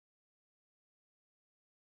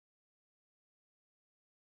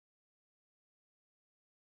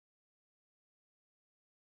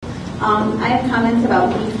I have comments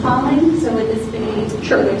about leaf hauling, so would this be a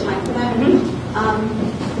good time for that?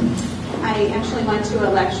 I actually went to a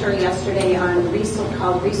lecture yesterday on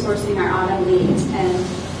called Resourcing Our Autumn Leaves, and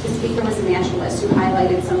the speaker was a naturalist who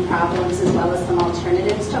highlighted some problems as well as some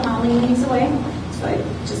alternatives to hauling leaves away. So I'd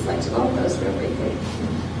just like to go over those real briefly.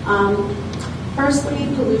 Firstly,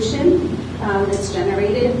 pollution that's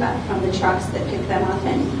generated from the trucks that pick them up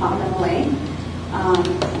and haul them away.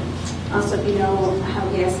 Also, if you know how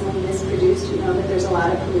gasoline is produced, you know that there's a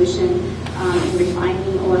lot of pollution in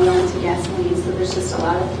refining oil into gasoline, so there's just a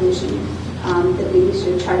lot of pollution that we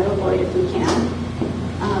should try to avoid if we can.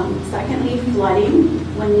 Secondly, flooding.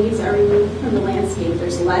 When leaves are removed from the landscape,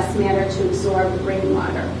 there's less matter to absorb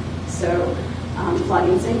rainwater, so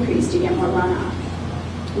flooding's increased, you get more runoff.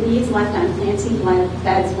 Leaves left on planting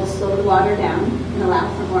beds will slow the water down and allow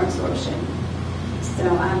for more absorption. So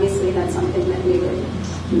obviously that's something that we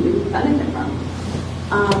would benefit from.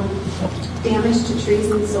 Damage to trees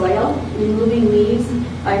and soil. Removing leaves,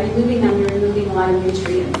 by removing them, you're removing a lot of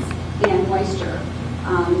nutrients and moisture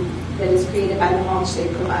that is created by the mulch they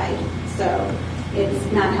provide. So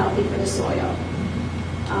it's not healthy for the soil.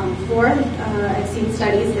 Fourth, I've seen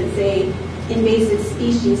studies that say invasive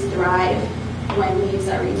species thrive when leaves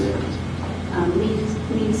are removed.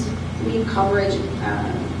 Leaf coverage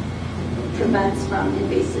prevents from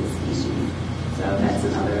invasive species. So that's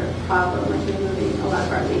another problem with removing a lot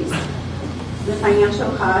of our leaves. The financial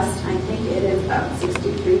cost, I think it is about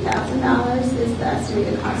 $63,000 is the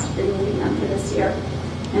estimated cost of removing them for this year.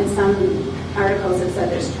 And some articles have said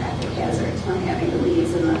there's traffic hazards from having the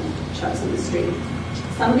leaves in the trucks in the street.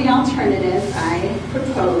 Some of the alternatives I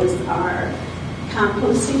propose are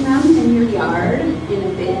composting them in your yard, in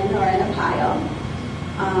a bin or in a pile.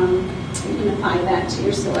 You can apply that to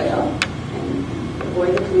your soil and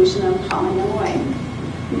avoid the pollution of hauling them away.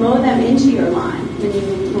 Mow them into your lawn. When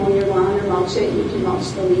you mow your lawn or mulch it, you can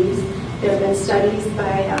mulch the leaves. There have been studies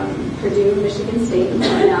by Purdue, Michigan State, and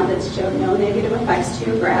Cornell that showed no negative effects to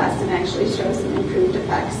your grass and actually show some improved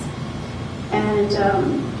effects. And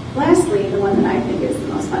lastly, the one that I think is the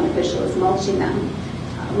most beneficial is mulching them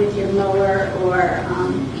with your mower or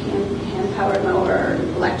hand-powered mower or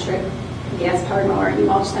electric, gas-powered mower. You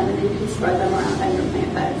mulch them and then you can spread them around on your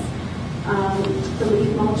plant beds. The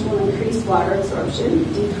leaf mulch will increase water absorption,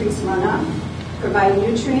 decrease runoff, provide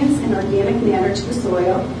nutrients and organic matter to the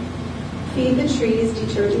soil, feed the trees,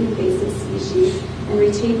 deter the invasive species, and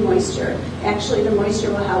retain moisture. Actually, the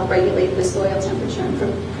moisture will help regulate the soil temperature and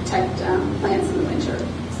protect plants in the winter.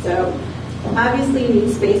 So obviously you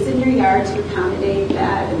need space in your yard to accommodate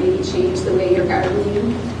that and maybe change the way you're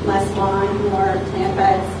gardening, less lawn, more plant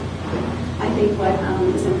beds. I think what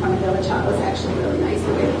is in front of Village Hall is actually really nice,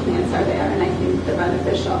 the way the plants are there, and I think they're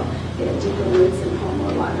beneficial. They have deeper roots and pull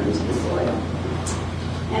more water into the soil.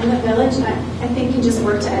 And the village, I think, can just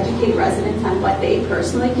work to educate residents on what they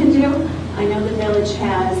personally can do. I know the village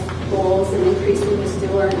has goals in increasing the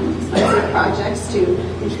sewer and specific projects to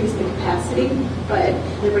increase the capacity, but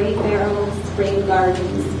the rain barrels, rain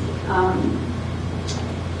gardens,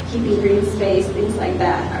 keeping green space, things like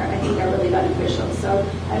that I think are really beneficial. So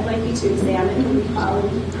I'd like you to examine the leaf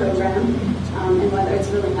hauling program and whether it's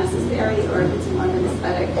really necessary or if it's more of an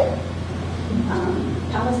aesthetic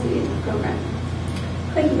policy program.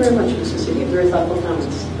 Thank you very much, Mrs. City. Very thoughtful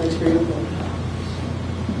comments. Thanks for your input.